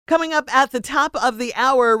Coming up at the top of the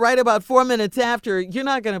hour, right about 4 minutes after, you're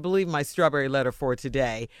not going to believe my strawberry letter for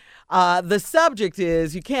today. The subject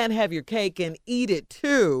is you can't have your cake and eat it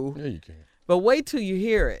too. Yeah, you can. But wait till you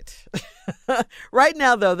hear it. Right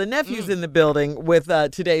now, though, the nephew's in the building with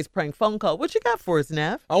today's prank phone call. What you got for us,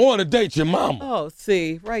 Neff? I want to date your mama. Oh,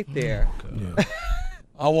 see, right there. Yeah.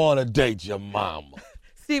 I want to date your mama.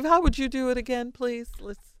 Steve, how would you do it again, please?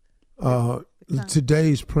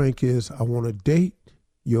 Today's prank is I want to date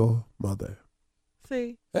your mother.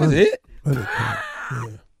 See? That's it? Let it come.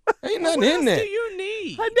 Ain't nothing in What that. do you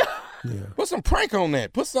need? I know. Yeah. Put some prank on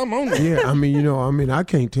that. Put something on that. Yeah, I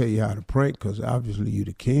can't tell you how to prank because obviously you're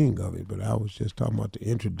the king of it, but I was just talking about the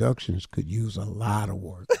introductions could use a lot of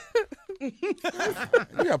work. You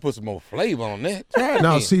got to put some more flavor on that. Try it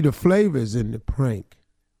Now, again. see, the flavor is in the prank.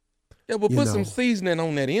 Yeah, but you put know. some seasoning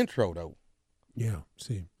on that intro, though. Yeah,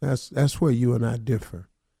 see, that's where you and I differ.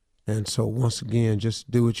 And so, once again,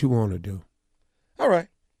 just do what you want to do. All right.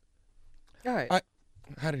 All right.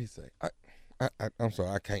 How did he say? I'm sorry,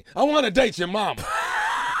 I can't. I want to date your mama.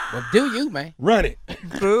 Well, do you, man? Run it.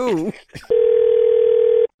 Boo.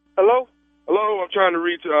 Hello? Hello, I'm trying to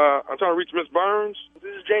reach Miss Burns.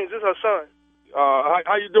 This is James. This is her son.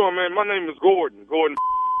 How you doing, man? My name is Gordon.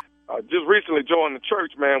 I just recently joined the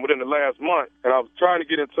church, man, within the last month, and I was trying to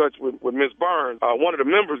get in touch with Miss Burns. One of the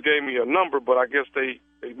members gave me a number, but I guess they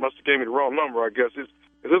must have gave me the wrong number, I guess. Is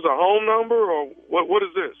this a home number, or what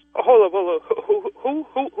is this? Oh, hold up.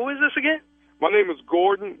 Who is this again? My name is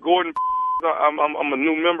Gordon. I'm a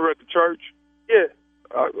new member at the church. Yeah.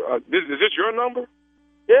 Is this your number?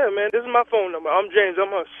 Yeah, man, this is my phone number. I'm James.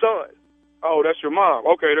 I'm her son. Oh, that's your mom.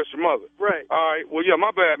 Okay, that's your mother. Right. All right. Well, yeah, my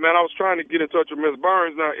bad, man. I was trying to get in touch with Miss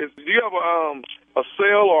Burns. Now, do you have a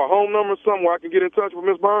cell or a home number or something where I can get in touch with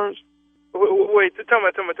Miss Burns? Wait, tell me.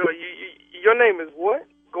 Your name is what?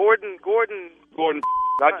 Gordon.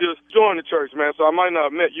 I just joined the church, man, so I might not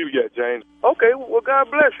have met you yet, James. Okay, well, God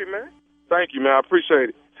bless you, man. Thank you, man. I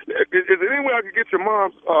appreciate it. Is there any way I could get your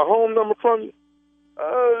mom's home number from you?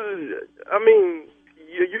 I mean,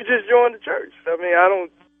 you just joined the church. I mean, I don't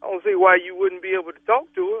see why you wouldn't be able to talk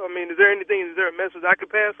to her. I mean, is there a message I could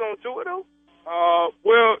pass on to her, though?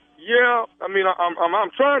 Well, yeah. I mean,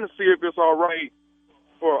 I'm trying to see if it's all right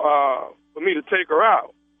for me to take her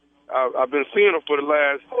out. I've been seeing her for the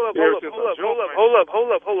last Hold up. Tell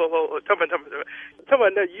me,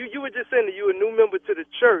 now, you were just saying that you were a new member to the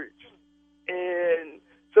church, and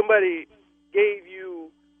somebody gave you,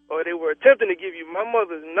 or they were attempting to give you my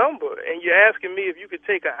mother's number, and you're asking me if you could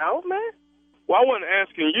take her out, man? Well, I wasn't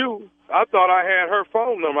asking you. I thought I had her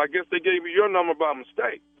phone number. I guess they gave me your number by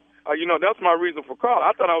mistake. That's my reason for calling.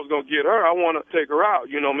 I thought I was going to get her. I want to take her out,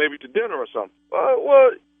 maybe to dinner or something.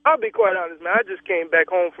 Well, I'll be quite honest, man. I just came back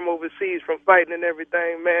home from overseas from fighting and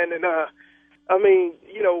everything, man. And, I mean,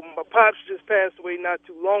 my pops just passed away not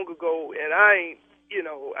too long ago, and I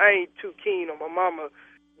ain't too keen on my mama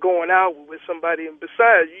going out with somebody. And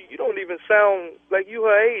besides, you don't even sound like you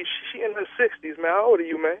her age. She in her 60s, man. How old are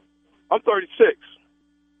you, man? I'm 36. Get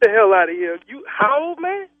the hell out of here. You how old,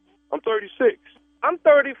 man? I'm 36. I'm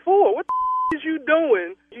 34. What the is you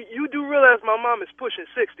doing? You do realize my mom is pushing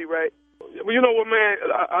 60, right? Well, you know what, man?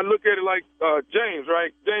 I look at it like James,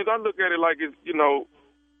 right? James, I look at it like it's,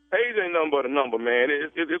 age ain't nothing but a number, man.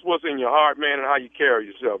 It's what's in your heart, man, and how you carry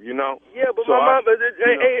yourself, Yeah, but so my mom,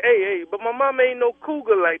 but my mom ain't no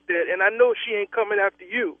cougar like that, and I know she ain't coming after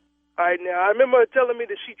you. All right, now, I remember her telling me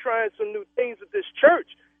that she trying some new things at this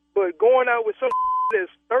church, but going out with some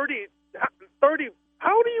that's 30,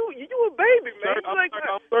 how old are you? You a baby, man.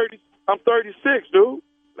 I'm 36, dude.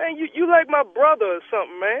 Man, you like my brother or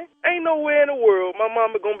something, man. Ain't nowhere in the world my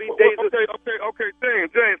mama gonna be dating. Okay,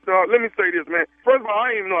 James, let me say this, man. First of all,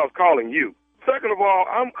 I didn't even know I was calling you. Second of all,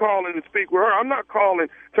 I'm calling to speak with her. I'm not calling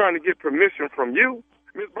trying to get permission from you.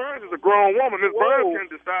 Miss Burns is a grown woman. Miss Burns can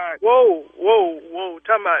decide. Whoa.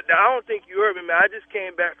 Time out. Now, I don't think you heard me, man. I just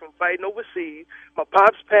came back from fighting overseas. My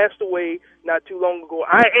pops passed away not too long ago.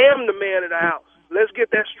 I am the man of the house. Let's get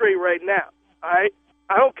that straight right now, all right?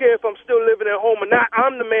 I don't care if I'm still living at home or not.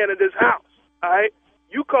 I'm the man of this house, all right?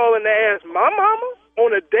 You calling to ask my mama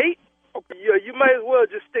on a date? Okay. Yeah, you might as well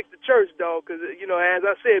just stick to church, dog, because, as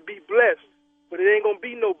I said, be blessed. But it ain't going to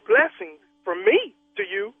be no blessing from me to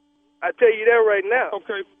you. I tell you that right now.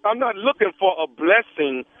 Okay, I'm not looking for a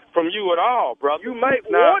blessing from you at all, brother. You might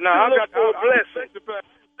want to look for a blessing.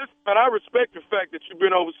 I respect the fact that you've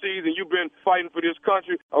been overseas and you've been fighting for this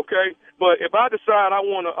country, okay? But if I decide I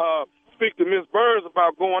want to speak to Miss Burns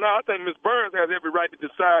about going out, I think Miss Burns has every right to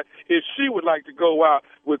decide if she would like to go out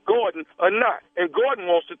with Gordon or not. And Gordon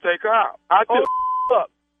wants to take her out.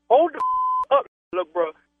 Hold the up. Look,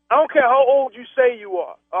 bro, I don't care how old you say you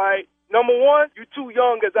are, all right? Number one, you too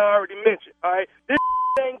young, as I already mentioned, all right? This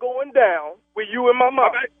ain't going down with you and my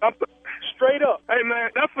mom. Straight up. Hey, man,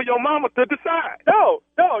 that's for your mama to decide. No.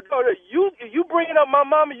 You bringing up my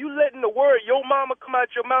mama, you letting the word your mama come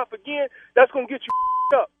out your mouth again, that's going to get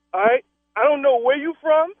you up, all right? I don't know where you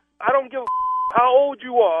from. I don't give a how old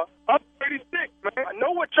you are. I'm 36, man. I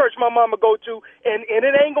know what church my mama go to, and it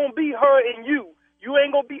ain't going to be her and you. You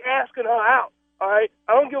ain't going to be asking her out, all right?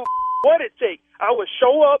 I don't give a what it takes. I will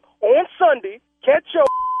show up on Sunday, catch your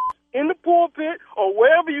in the pulpit or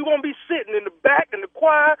wherever you're going to be sitting, in the back, in the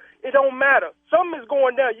choir. It don't matter. Something is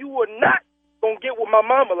going down. You are not going to get with my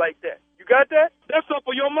mama like that. You got that? That's up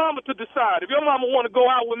for your mama to decide. If your mama want to go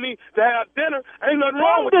out with me to have dinner, ain't nothing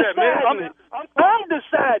wrong with that, man. I'm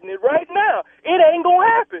deciding it right now. It ain't going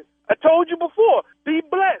to happen. I told you before, be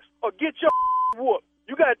blessed or get your whooped.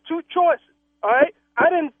 You got two choices, all right? I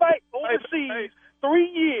didn't fight overseas 3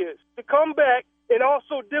 years to come back and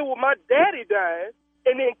also deal with my daddy dying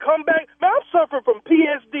and then come back. Man, I'm suffering from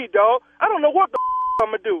PSD, dog. I don't know what the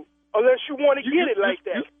I'm going to do unless you want to get it like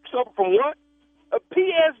that. You suffer from what? A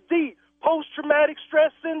PSD, post-traumatic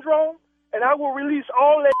stress syndrome, and I will release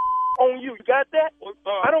all that on you. You got that?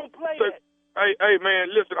 I don't play that. Hey, man,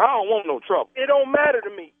 listen, I don't want no trouble. It don't matter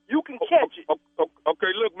to me. You can catch it.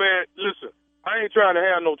 Okay, look, man, listen. I ain't trying to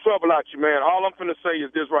have no trouble out you, man. All I'm finna say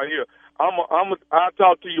is this right here. I'll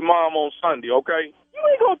talk to your mom on Sunday, okay? You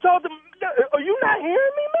ain't gonna talk to me. Are you not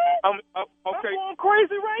hearing me, man? Okay. I'm going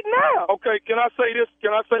crazy right now. Okay, can I say this?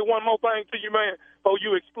 Can I say one more thing to you, man, before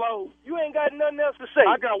you explode? You ain't got nothing else to say.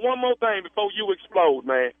 I got one more thing before you explode,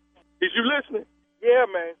 man. Is you listening? Yeah,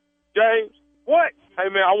 man. James? What?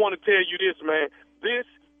 Hey, man, I want to tell you this, man. This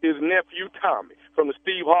is Nephew Tommy from the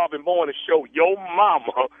Steve Harvey Morning Show. Your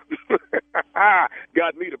mama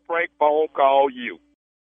got me to prank phone call you.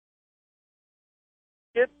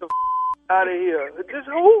 Get the out of here. This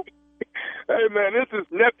who? Hey, man, this is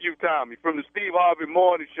Nephew Tommy from the Steve Harvey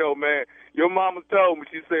Morning Show, man. Your mama told me,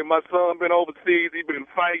 she said, my son been overseas, he been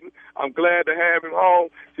fighting. I'm glad to have him home.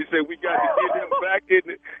 She said, we got to get him back in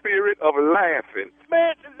the spirit of laughing.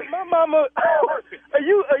 Man, my mama, are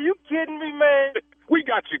you kidding me, man? We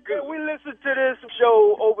got you good. We listen to this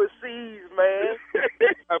show overseas, man.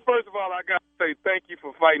 First of all, I got to say thank you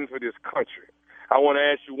for fighting for this country. I want to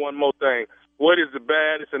ask you one more thing. What is the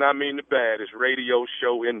baddest, and I mean the baddest, radio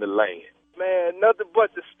show in the land? Man, nothing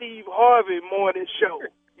but the Steve Harvey Morning Show.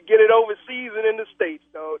 You get it overseas and in the States,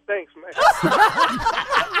 dog. Thanks, man.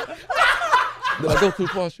 Did I go too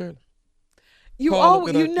far, Shirley? You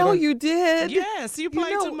did. Yes, you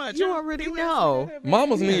played too much. You already know.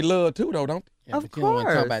 Mamas need love too, though, don't they? Yeah, Of but you don't want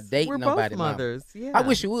to talk course. about dating We're nobody, both mama. mothers. Yeah. I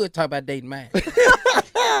wish you would talk about dating mine.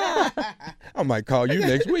 I might call you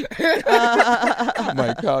next week.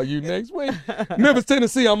 Memphis,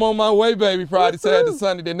 Tennessee, I'm on my way, baby. Friday, Saturday,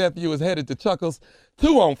 Sunday. The nephew is headed to Chuckles.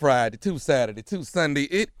 2 on Friday, 2 Saturday, 2 Sunday.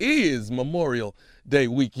 It is Memorial Day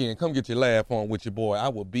weekend. Come get your laugh on with your boy. I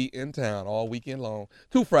will be in town all weekend long.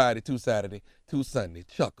 2 Friday, 2 Saturday, 2 Sunday.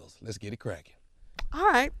 Chuckles. Let's get it cracking. All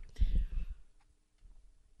right.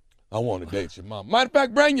 I want to date your mama. Matter of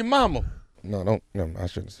fact, bring your mama. No, I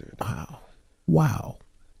shouldn't have said that. Wow.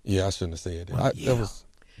 Yeah, I shouldn't have said that. Well,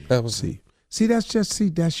 That was.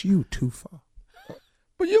 That's you too far.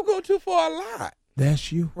 But you go too far a lot.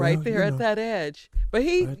 That's you. Right Well, there you at know. that edge. But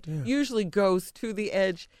he Right there. usually goes to the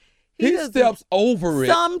edge. He doesn't- steps over it.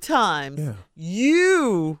 Sometimes Yeah.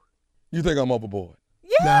 you. You think I'm overboard?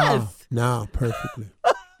 Yes. No, perfectly.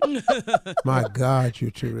 My God, you're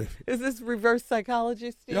terrific. Is this reverse psychology,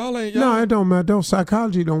 Steve? Y'all ain't. No, it don't matter.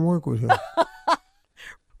 Psychology don't work with him.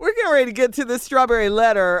 We're getting ready to get to the strawberry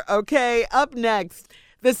letter, okay? Up next,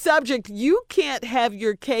 the subject, you can't have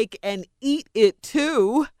your cake and eat it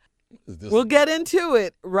too. Is this We'll get into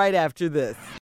it right after this.